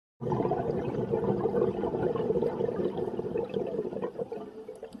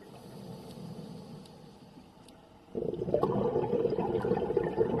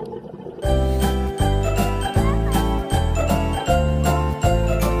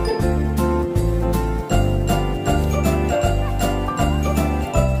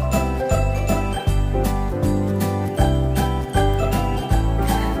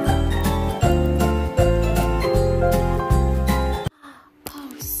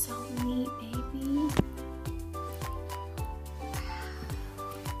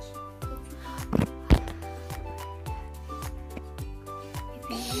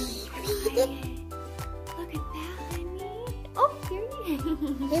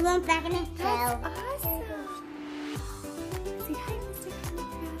It won't back in his tail. That's awesome. Say hi, Mr. Hermit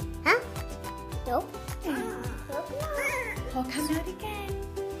Crab. Huh? Nope. Oh, come out again.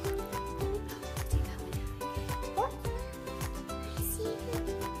 What? I see him.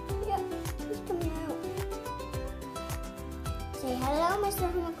 Yeah, he's coming out. Say hello, Mr.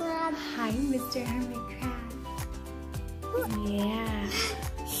 Hermit Crab. Hi, Mr. Hermit Crab. Yeah.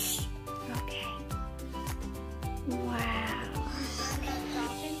 Okay. Wow.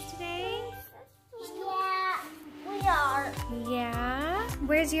 Dolphins today? Yeah, we are. Yeah.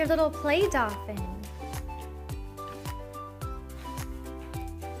 Where's your little play dolphin?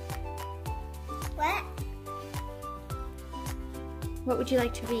 What? What would you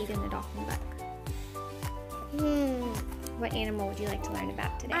like to read in the dolphin book? What animal would you like to learn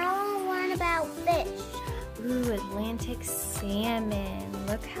about today? I want to learn about fish. Ooh, Atlantic salmon.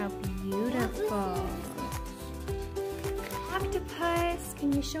 Look how beautiful. Octopus.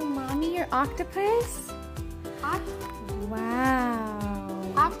 Can you show Mommy your octopus?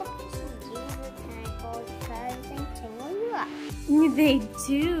 Wow. Octopuses usually tentacles because they tingle you up. They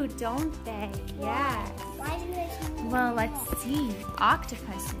do, don't they? Yes. Why do they tingle Well, let's see.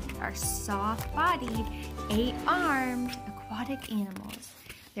 Octopuses are soft-bodied, 8-armed aquatic animals.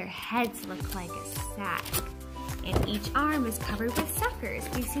 Their heads look like a sack, and each arm is covered with suckers.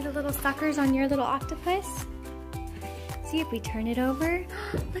 Do you see the little suckers on your little octopus? See if we turn it over.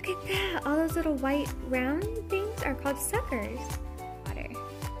 Look at that. All those little white round things are called suckers. Water.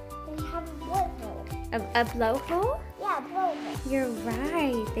 They have a blowhole. A blowhole? Yeah, a blowhole. You're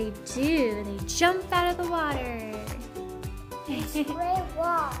right. They do. They jump out of the water. Spray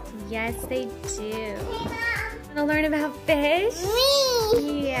water. Yes, they do. Hey, Mom. Want to learn about fish?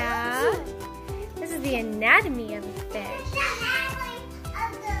 Me. Yeah. This is the anatomy of a fish.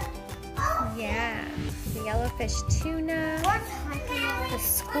 Yeah. The yellowfish tuna. The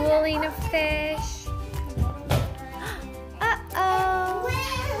schooling of fish. Uh-oh.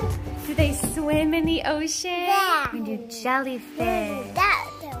 Do they swim in the ocean? Yeah. And do jellyfish. That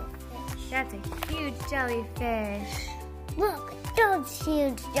That's a huge jellyfish. Look, those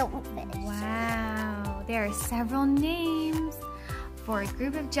huge jellyfish. Wow. There are several names for a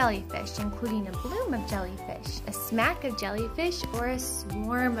group of jellyfish, including a bloom of jellyfish, a smack of jellyfish, or a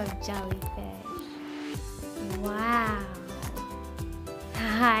swarm of jellyfish. Wow.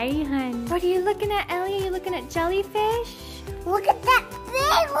 Hi, hon. What are you looking at, Ellie? Are you looking at jellyfish? Look at that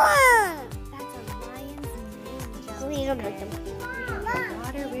big one. That's a lion's mane We don't look jellyfish. them.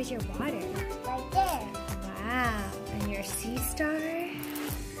 Water? Where's your water? Right there. Wow. And your sea star?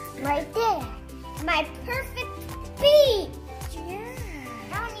 Right there. My perfect beach. Yeah.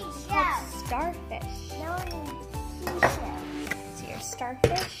 Now I need Called shells. starfish. Now I need seashells. See your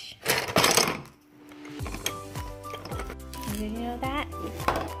starfish? Did you know that?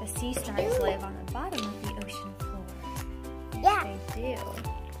 The sea stars live on the bottom of the ocean floor. Yes, Yeah.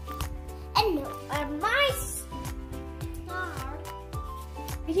 they do. And my star.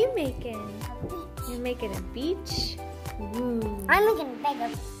 What are you making? A beach. You're making a beach? Ooh. I'm making a bigger.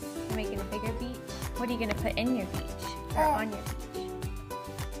 You're making a bigger beach? What are you going to put in your beach? Or on your beach?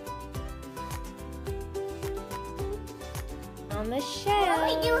 On the shell.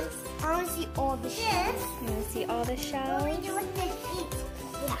 What do we do? I want to see all the shells. You want to see all the What do shells? we do with this beach?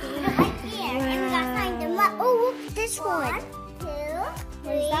 We put it right here. And we gotta find them up. Oh, look, this one. 1, 2, 3,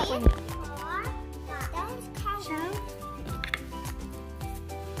 Where's that one? 4, 5. That one's called.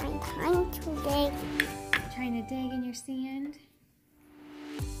 I'm trying to dig. Trying to dig in your sand?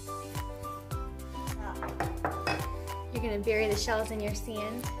 You're going to bury the shells in your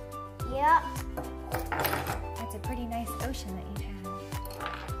sand? Yep. That's a pretty nice ocean that you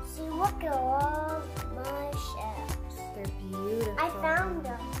have. See, look at all my shells. They're beautiful. I found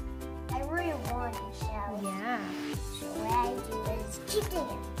them. I really want these shells. Yeah. So what I do is keep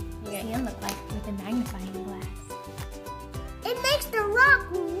digging. Your sand look like with a magnifying glass. It makes the rock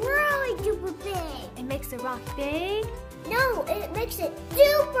really super big. It makes the rock big? No, it makes it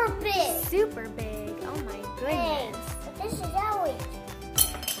super big. Super big. Oh my goodness. But this is Ellie.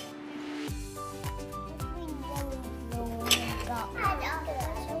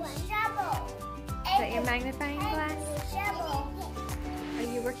 Is that your magnifying glass? Are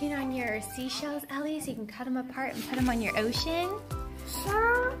you working on your seashells, Ellie, so you can cut them apart and put them on your ocean?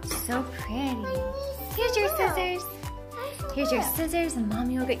 Sure. So pretty. Here's your scissors. Here's your scissors, and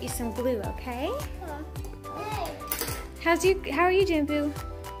Mommy will get you some glue, okay? How are you doing, Boo?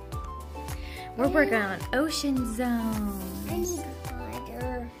 We're working on Ocean Zone. I need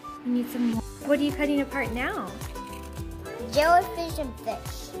glider. You need some more. What are you cutting apart now? Jellyfish and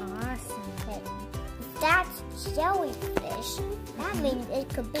fish. Awesome. that's jellyfish, that means it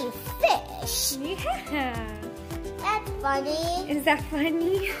could be fish. Yeah. That's funny. Is that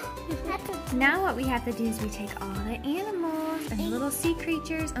funny? That's a Now what we have to do is we take all the animals and little sea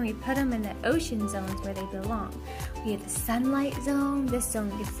creatures and we put them in the ocean zones where they belong. We have the sunlight zone. This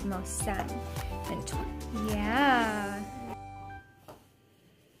zone gets the most sun. Yeah.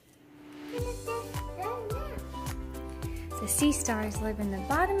 The sea stars live in the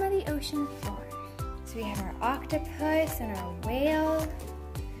bottom of the ocean floor. So we have our octopus and our whale,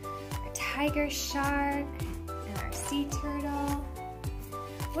 our tiger shark, and our sea turtle.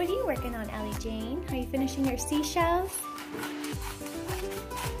 What are you working on, Ellie Jane? Are you finishing your seashells?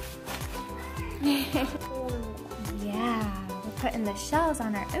 Yeah, we're putting the shells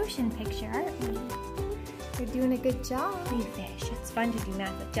on our ocean picture, aren't we? You're doing a good job. Jellyfish. It's fun to do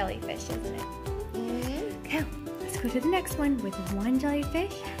math with jellyfish, isn't it? Okay, let's go to the next one. With one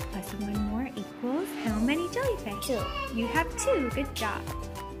jellyfish plus one more equals how many jellyfish? 2. You have 2. Good job.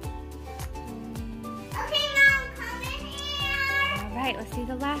 Okay, Mom, come in here. All right, let's do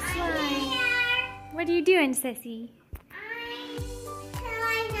the last Come one. here. What are you doing, Sissy?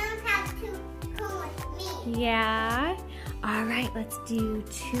 I don't have to come with me. Yeah. All right, let's do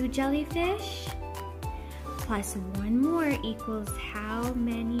 2 jellyfish plus one more equals how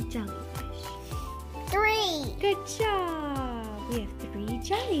many jellyfish? 3. Good job. We have 3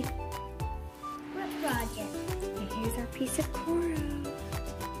 jellyfish. What project? And here's our piece of coral.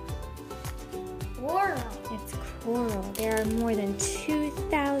 Coral. It's coral. There are more than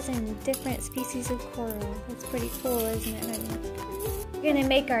 2,000 different species of coral. That's pretty cool, isn't it, honey? We're gonna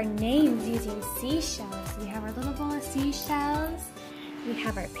make our names using seashells. We have our little bowl of seashells, we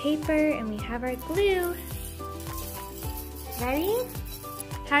have our paper, and we have our glue. Ready?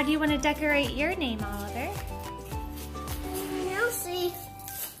 How do you want to decorate your name, Oliver? Now see.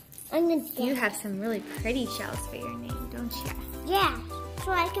 I'm gonna You have some really pretty shells for your name, don't you? Yeah,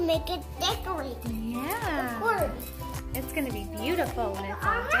 so I can make it decorate. Yeah. Of course. It's gonna be beautiful when it's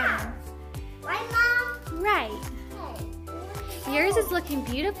all done. Right, Mom? Right. Hey. Yours is looking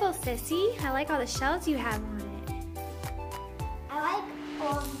beautiful, Sissy. I like all the shells you have on it. I like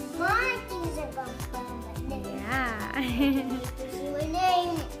all my things are going to put on the name. Yeah. This is my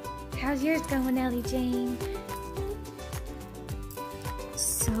name. How's yours going, Ellie Jane?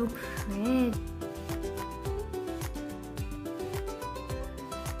 So pretty.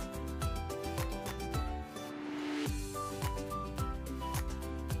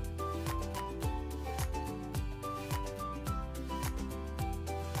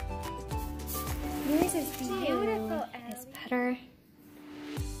 Yours is beautiful. Let's put our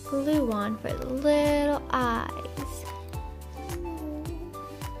glue on for the little eyes.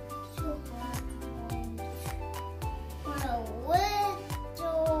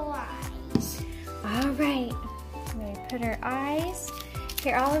 All right, I'm gonna put our eyes.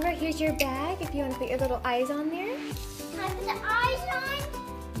 Here, Oliver, here's your bag if you want to put your little eyes on there. Can I put the eyes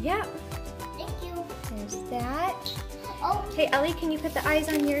on? Yep, Thank you. there's that. Oh, Hey, Ellie, can you put the eyes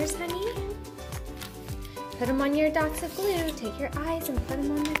on yours, honey? Put them on your dots of glue. Take your eyes and put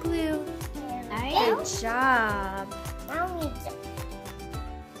them on the glue. Good job. now we need to.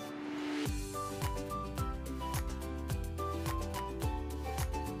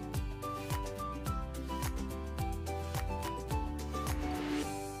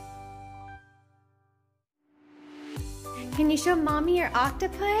 Can you show Mommy your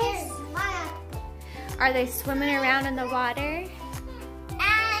octopus? Here's my Are they swimming around in the water?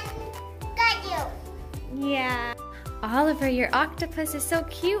 and got you. Yeah. Oliver, your octopus is so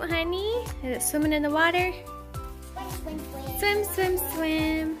cute, honey. Is it swimming in the water? Swim, swim, swim. Swim, swim,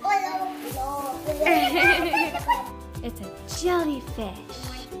 swim. Below, below, below. It's a jellyfish.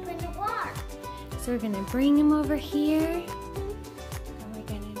 Put in the water. So we're gonna bring him over here. And we're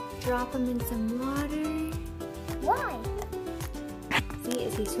gonna drop him in some water. Why? See,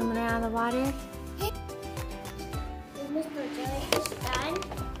 is he swimming around the water? Is Mr. Jellyfish done?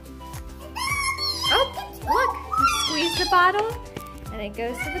 Oh, look, he squeezed the bottle and it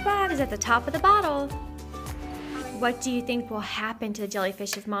goes to the bottom. It's at the top of the bottle. What do you think will happen to the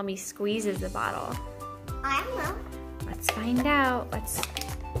jellyfish if Mommy squeezes the bottle? I don't know. Let's find out.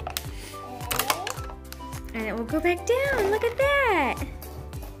 And it will go back down. Look at that.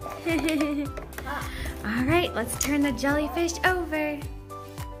 All right, let's turn the jellyfish over.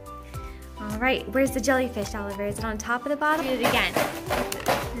 All right, where's the jellyfish, Oliver? Is it on top of the bottle? Do it again.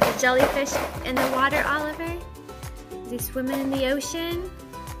 Is the jellyfish in the water, Oliver? Is he swimming in the ocean?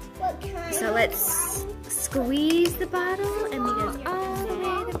 What kind? So let's squeeze the bottle and he goes all the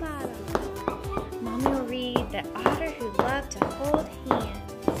way to the bottom. Mommy will read The Otter Who Loved to Hold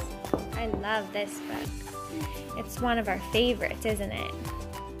Hands. I I love this book. It's one of our favorites, isn't it?